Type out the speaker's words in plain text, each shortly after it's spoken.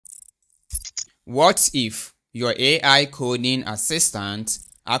What if your AI coding assistant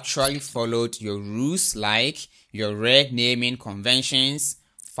actually followed your rules, like your rare naming conventions,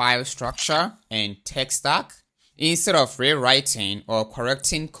 file structure, and tech stack? Instead of rewriting or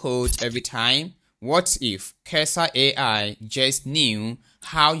correcting code every time, what if Cursor AI just knew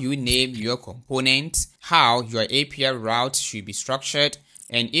how you name your components, how your API route should be structured,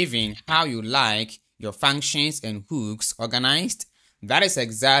 and even how you like your functions and hooks organized? That is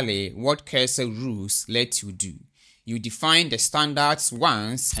exactly what Cursor rules let you do. You define the standards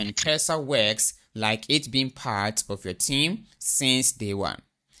once, and Cursor works like it's been part of your team since day one.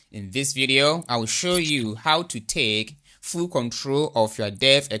 In this video, I will show you how to take full control of your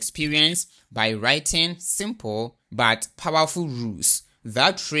dev experience by writing simple but powerful rules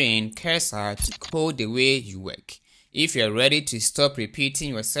that train Cursor to code the way you work. If you're ready to stop repeating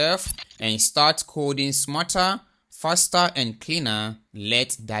yourself and start coding smarter, faster, and cleaner,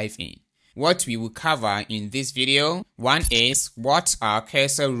 let's dive in. What we will cover in this video: one is what are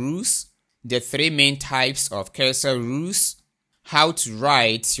Cursor rules, the three main types of Cursor rules, how to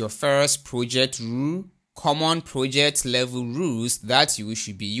write your first project rule, common project level rules that you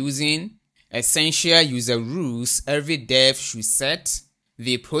should be using, essential user rules every dev should set,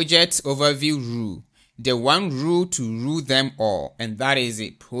 the project overview rule, the one rule to rule them all, and that is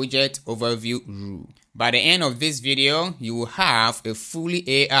a project overview rule. By the end of this video, you will have a fully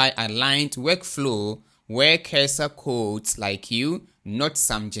AI aligned workflow where Cursor codes like you, not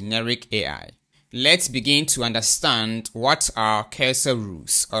some generic AI. Let's begin to understand what are Cursor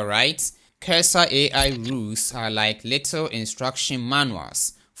rules, alright? Cursor AI rules are like little instruction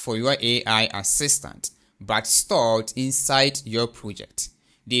manuals for your AI assistant, but stored inside your project.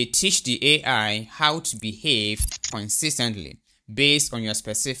 They teach the AI how to behave consistently based on your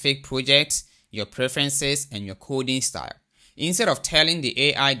specific project, your preferences, and your coding style. Instead of telling the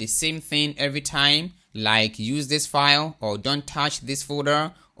AI the same thing every time, like use this file or don't touch this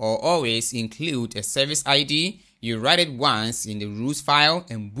folder or always include a service ID, you write it once in the rules file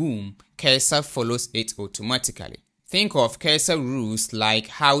and boom, Cursor follows it automatically. Think of Cursor rules like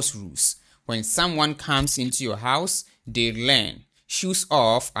house rules. When someone comes into your house, they learn: shoes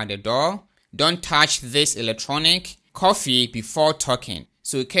off at the door, don't touch this electronic, coffee before talking.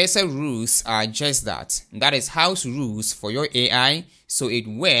 So Cursor rules are just that. That is house rules for your AI, so it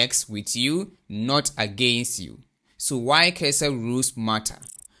works with you, not against you. So why Cursor rules matter?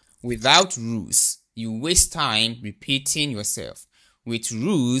 Without rules, you waste time repeating yourself. With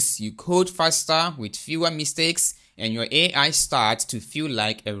rules, you code faster with fewer mistakes, and your AI starts to feel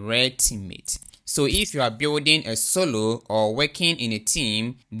like a rare teammate. So if you are building a solo or working in a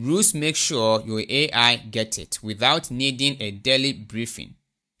team, rules make sure your AI gets it without needing a daily briefing.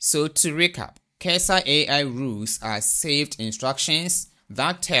 So to recap, Cursor AI rules are saved instructions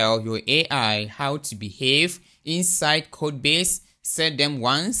that tell your AI how to behave inside codebase. Set them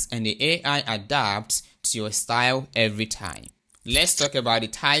once and the AI adapts to your style every time. Let's talk about the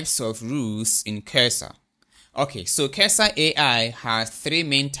types of rules in Cursor. Okay, so Cursor AI has three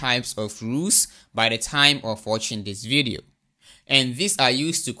main types of rules by the time of watching this video. And these are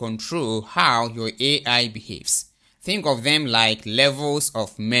used to control how your AI behaves. Think of them like levels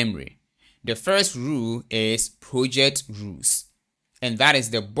of memory. The first rule is project rules, and that is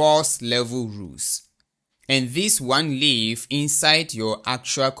the boss level rules. And this one live inside your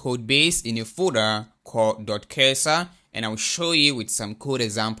actual code base in a folder called .cursor, and I'll show you with some code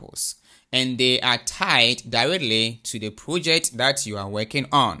examples. And they are tied directly to the project that you are working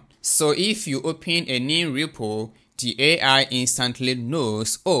on. So if you open a new repo, the AI instantly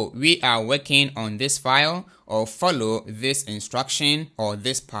knows, oh, we are working on this file, or follow this instruction or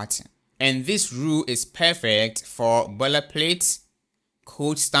this pattern. And this rule is perfect for boilerplate,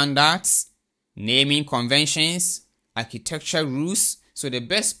 code standards, naming conventions, architecture rules. So the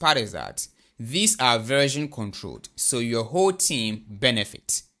best part is that these are version controlled, so your whole team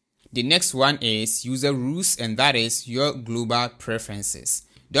benefits. The next one is user rules, and that is your global preferences.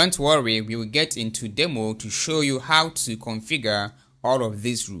 Don't worry, we will get into demo to show you how to configure all of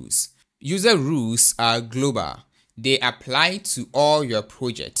these rules. User rules are global. They apply to all your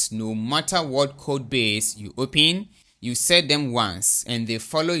projects, no matter what code base you open. You set them once and they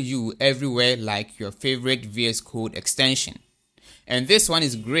follow you everywhere like your favorite VS Code extension. And this one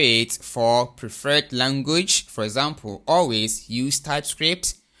is great for preferred language. For example, always use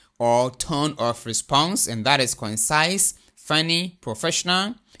TypeScript or tone of response, and that is concise, funny,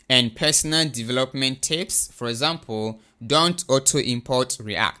 professional, and personal development tips. For example, don't auto-import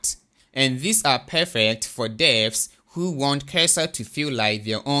React. And these are perfect for devs who want Cursor to feel like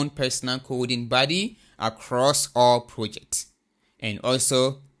their own personal coding buddy across all projects. And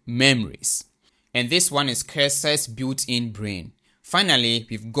also memories. And this one is Cursor's built-in brain. Finally,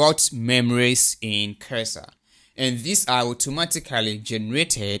 we've got memories in Cursor. And these are automatically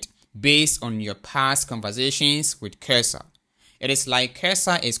generated based on your past conversations with Cursor. It is like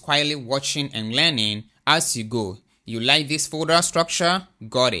Cursor is quietly watching and learning as you go. You like this folder structure?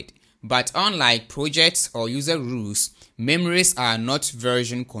 Got it. But unlike projects or user rules, memories are not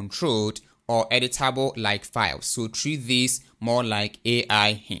version controlled or editable like files. So treat these more like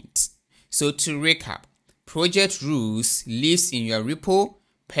AI hints. So to recap, project rules lives in your repo,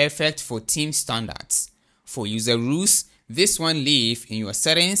 perfect for team standards. For user rules, this one live in your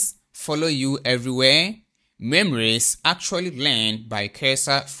settings, follow you everywhere. Memories actually learn by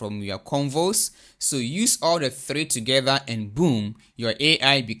Cursor from your convos, so use all the three together and boom, your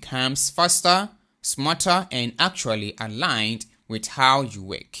AI becomes faster, smarter, and actually aligned with how you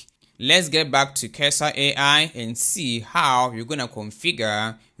work. Let's get back to Cursor AI and see how you're gonna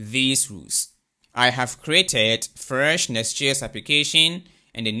configure these rules. I have created fresh Next.js application,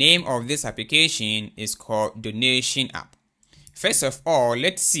 and the name of this application is called Donation App. First of all,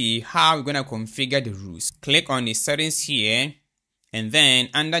 let's see how we're going to configure the rules. Click on the settings here, and then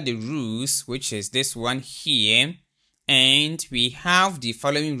under the rules, which is this one here, and we have the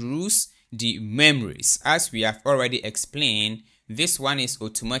following rules, the memories. As we have already explained, this one is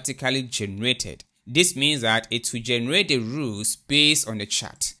automatically generated. This means that it will generate the rules based on the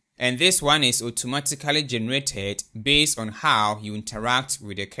chat. And this one is automatically generated based on how you interact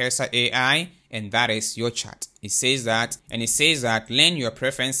with the Cursor AI, and that is your chat. It says that learn your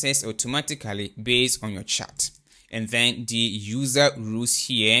preferences automatically based on your chat. And then the user rules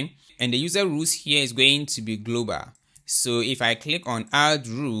here, and the user rules here is going to be global. So if I click on add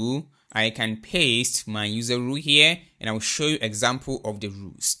rule, I can paste my user rule here, and I will show you example of the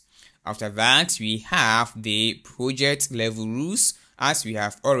rules. After that, we have the project level rules, as we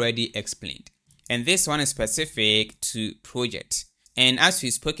have already explained. And this one is specific to project. And as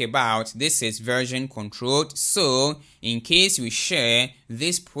we spoke about, this is version controlled. So in case you share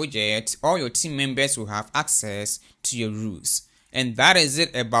this project, all your team members will have access to your rules. And that is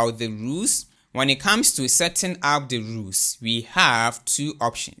it about the rules. When it comes to setting up the rules, we have two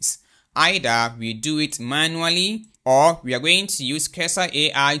options. Either we do it manually, or we are going to use Cursor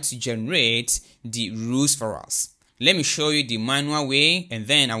AI to generate the rules for us. Let me show you the manual way, and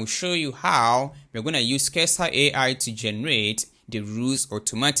then I will show you how we're going to use Cursor AI to generate the rules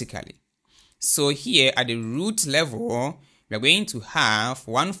automatically. So here at the root level, we're going to have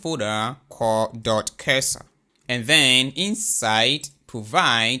one folder called .cursor, and then inside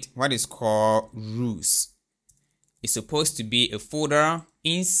provide what is called rules. It's supposed to be a folder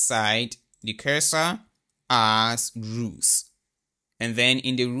inside the cursor as rules. And then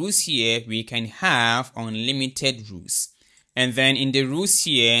in the rules here, we can have unlimited rules. And then in the rules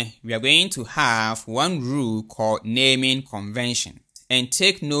here, we are going to have one rule called naming convention. And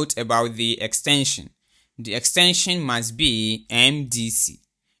take note about the extension. The extension must be MDC.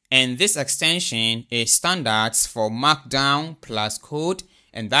 And this extension is standards for Markdown plus code.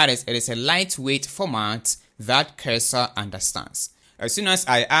 And that is, it is a lightweight format that Cursor understands. As soon as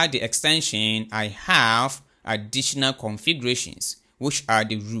I add the extension, I have additional configurations, which are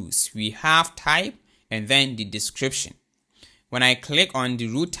the rules. We have type and then the description. When I click on the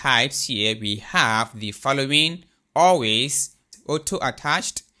rule types here, we have the following: always, auto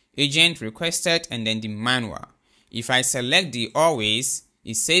attached, agent requested, and then the manual. If I select the always,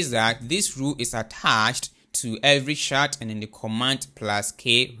 it says that this rule is attached to every chat and then the command plus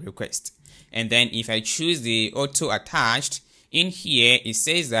K request. And then if I choose the auto attached, in here it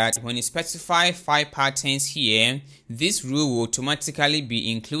says that when you specify 5 patterns here, this rule will automatically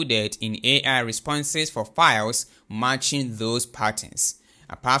be included in AI responses for files matching those patterns.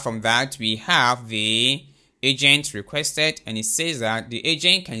 Apart from that, we have the agent requested, and it says that the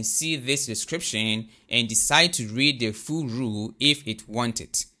agent can see this description and decide to read the full rule if it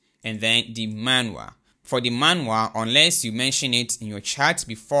wanted. And then the manual. For the manual, unless you mention it in your chat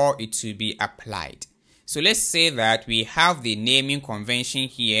before it will be applied. So let's say that we have the naming convention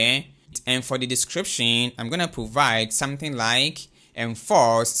here, and for the description, I'm going to provide something like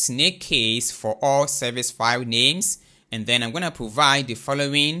enforce snake case for all service file names, and then I'm going to provide the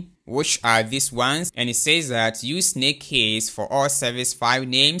following, which are these ones, and it says that use snake case for all service file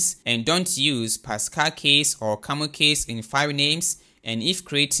names, and don't use Pascal case or camel case in file names, and if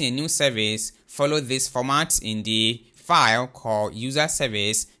creating a new service, follow this format in the file called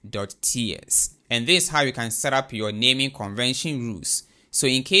userservice.ts. And this is how you can set up your naming convention rules. So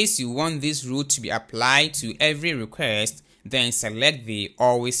in case you want this rule to be applied to every request, then select the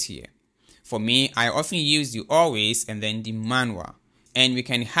always here. For me, I often use the always and then the manual. and we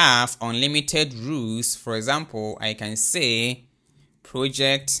can have unlimited rules. For example, I can say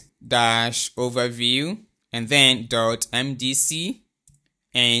project dash overview and then .mdc,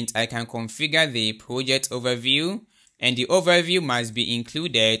 and I can configure the project overview, and the overview must be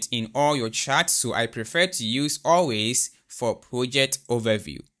included in all your charts, so I prefer to use always for project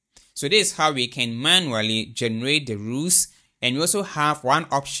overview. So this is how we can manually generate the rules, and we also have one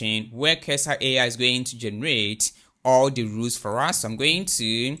option where Cursor AI is going to generate all the rules for us. So I'm going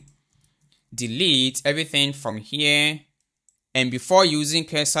to delete everything from here, and before using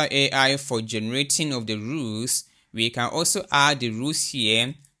Cursor AI for generating of the rules, we can also add the rules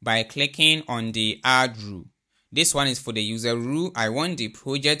here by clicking on the add rule. This one is for the user rule. I want the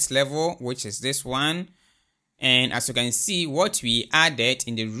project level, which is this one. And as you can see, what we added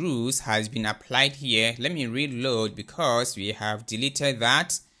in the rules has been applied here. Let me reload because we have deleted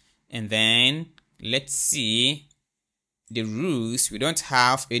that. And then let's see the rules. We don't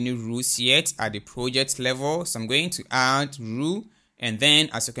have any rules yet at the project level. So I'm going to add rule. And then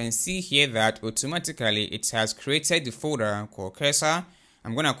as you can see here that automatically it has created the folder called Cursor.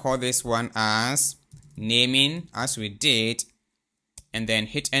 I'm going to call this one as naming as we did, and then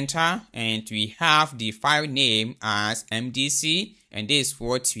hit enter, and we have the file name as mdc, and this is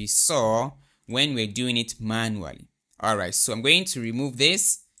what we saw when we're doing it manually. Alright, so I'm going to remove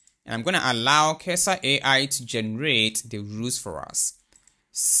this, and I'm going to allow Cursor AI to generate the rules for us.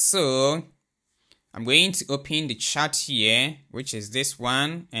 So I'm going to open the chart here, which is this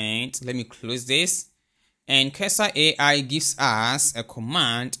one, and let me close this. And Cursor AI gives us a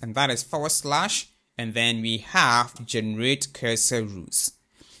command, and that is / and then we have generate cursor rules.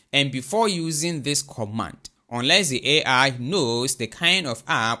 And before using this command, unless the AI knows the kind of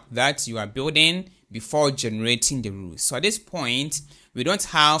app that you are building before generating the rules. So at this point, we don't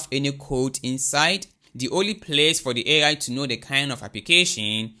have any code inside. The only place for the AI to know the kind of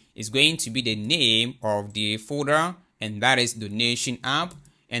application is going to be the name of the folder, and that is donation app.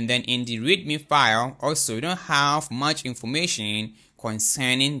 And then in the readme file, also we don't have much information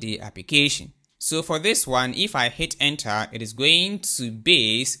concerning the application. So for this one, if I hit enter, it is going to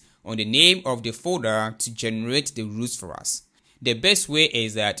base on the name of the folder to generate the rules for us. The best way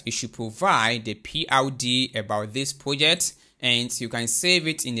is that you should provide the PLD about this project, and you can save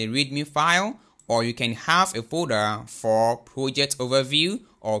it in the readme file, or you can have a folder for project overview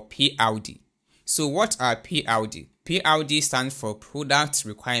or PLD. So what are PLD? PLD stands for product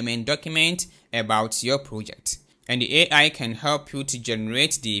requirement document about your project. And the AI can help you to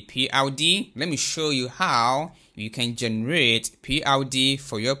generate the PLD. Let me show you how you can generate PLD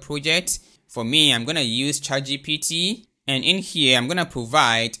for your project. For me, I'm going to use ChatGPT, and in here, I'm going to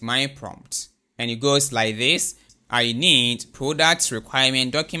provide my prompt. And it goes like this. I need product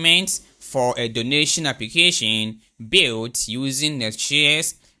requirement documents for a donation application built using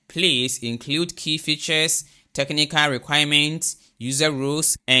Next.js. Please include key features, technical requirements, user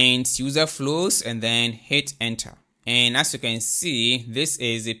rules, and user flows, and then hit enter. And as you can see, this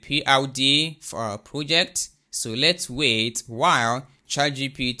is a PLD for our project. So let's wait while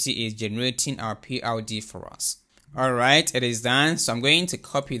ChatGPT is generating our PLD for us. Alright, it is done. So I'm going to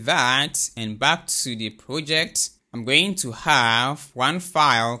copy that, and back to the project, I'm going to have one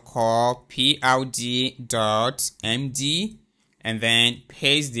file called pld.md, and then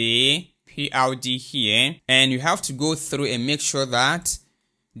paste the PLD here, and you have to go through and make sure that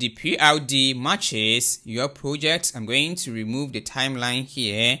the PLD matches your project. I'm going to remove the timeline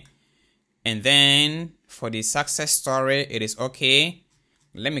here, and then for the success story, it is okay.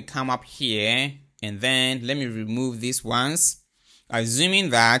 Let me come up here, and then let me remove these ones, assuming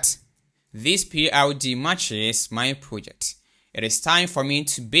that this PLD matches my project. It is time for me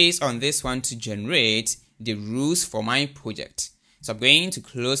to, based on this one, to generate the rules for my project. So I'm going to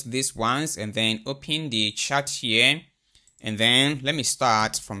close these ones and then open the chart here. And then let me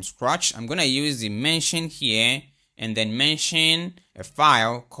start from scratch. I'm going to use the mention here, and then mention a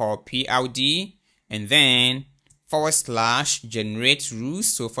file called PLD, and then / generate rules.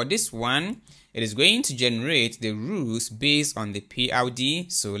 So for this one, it is going to generate the rules based on the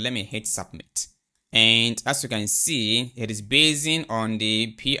PLD. So let me hit submit. And as you can see, it is basing on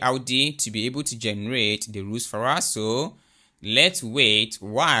the PLD to be able to generate the rules for us. So let's wait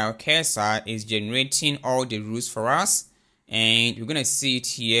while Cursor is generating all the rules for us. And we're going to see it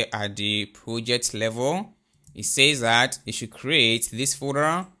here at the project level. It says that it should create this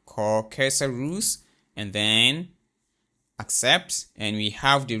folder called Cursor Rules, and then accept. And we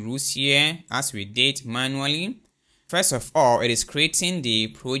have the rules here as we did manually. First of all, it is creating the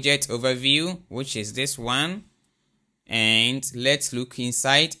project overview, which is this one. And let's look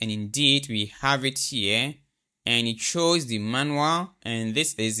inside, and indeed we have it here. and it shows the manual, and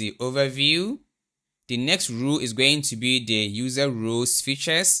this is the overview. The next rule is going to be the user rules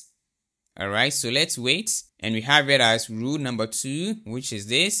features. Alright, so let's wait, and we have it as rule number 2, which is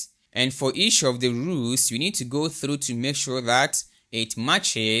this. And for each of the rules, you need to go through to make sure that it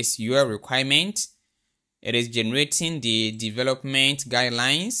matches your requirement. It is generating the development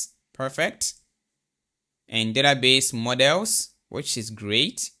guidelines, perfect, and database models, which is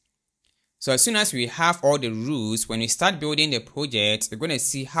great. So as soon as we have all the rules, when we start building the project, we're going to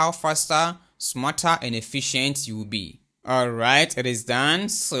see how faster, smarter, and efficient you will be. Alright, it is done.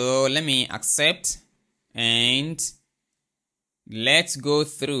 So let me accept, and let's go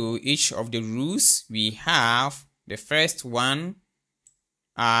through each of the rules. We have the first one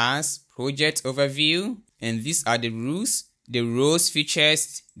as project overview, and these are the rules: the roles,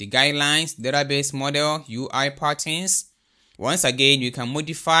 features, the guidelines, database model, UI patterns. Once again, you can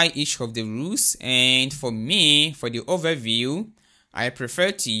modify each of the rules, and for me, for the overview, I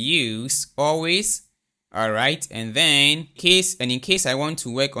prefer to use always. Alright, and then in case I want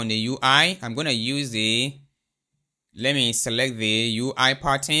to work on the UI, I'm gonna use let me select the UI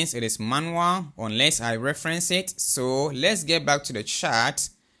patterns. It is manual unless I reference it. So let's get back to the chart.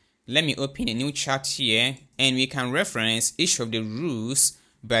 Let me open a new chart here, and we can reference each of the rules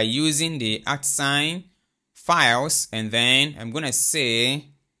by using the @ files, and then I'm gonna say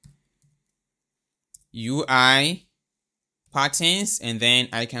UI patterns, and then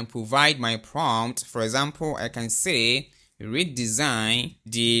I can provide my prompt. For example, I can say redesign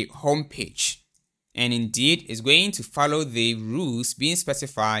the home page, and indeed it's going to follow the rules being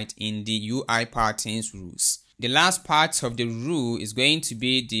specified in the UI patterns rules. The last part of the rule is going to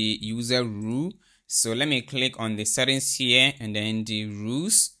be the user rule. So let me click on the settings here, and then the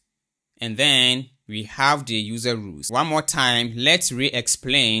rules, and then we have the user rules. One more time, let's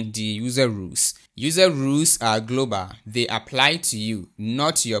re-explain the user rules. User rules are global. They apply to you,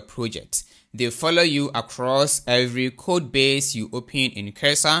 not your project. They follow you across every code base you open in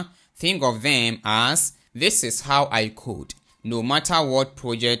Cursor. Think of them as, this is how I code, no matter what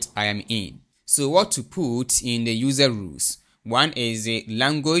project I am in. So what to put in the user rules? One is the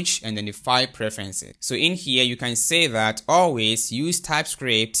language, and then the file preferences. So in here, you can say that always use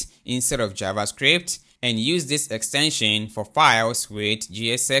TypeScript instead of JavaScript, and use this extension for files with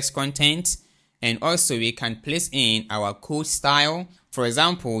JSX content. And also we can place in our code style. For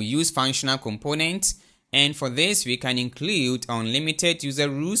example, use functional component. And for this, we can include unlimited user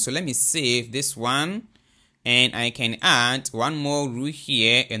rules. So let me save this one, and I can add one more rule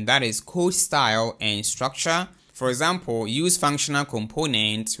here, and that is code style and structure. For example, use functional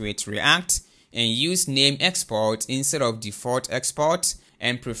component with React, and use name export instead of default export,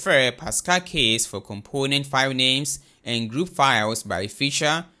 and prefer Pascal case for component file names, and group files by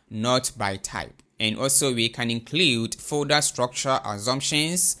feature, not by type. And also we can include folder structure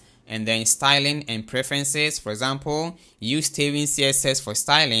assumptions, and then styling and preferences. For example, use Tailwind CSS for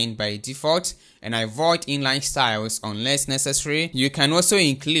styling by default, and avoid inline styles unless necessary. You can also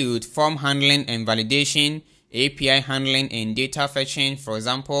include form handling and validation, API handling, and data fetching. For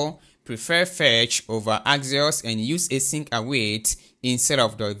example, prefer fetch over Axios, and use async await instead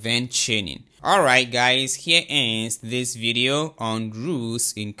of the then chaining. Alright guys, here ends this video on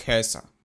rules in Cursor.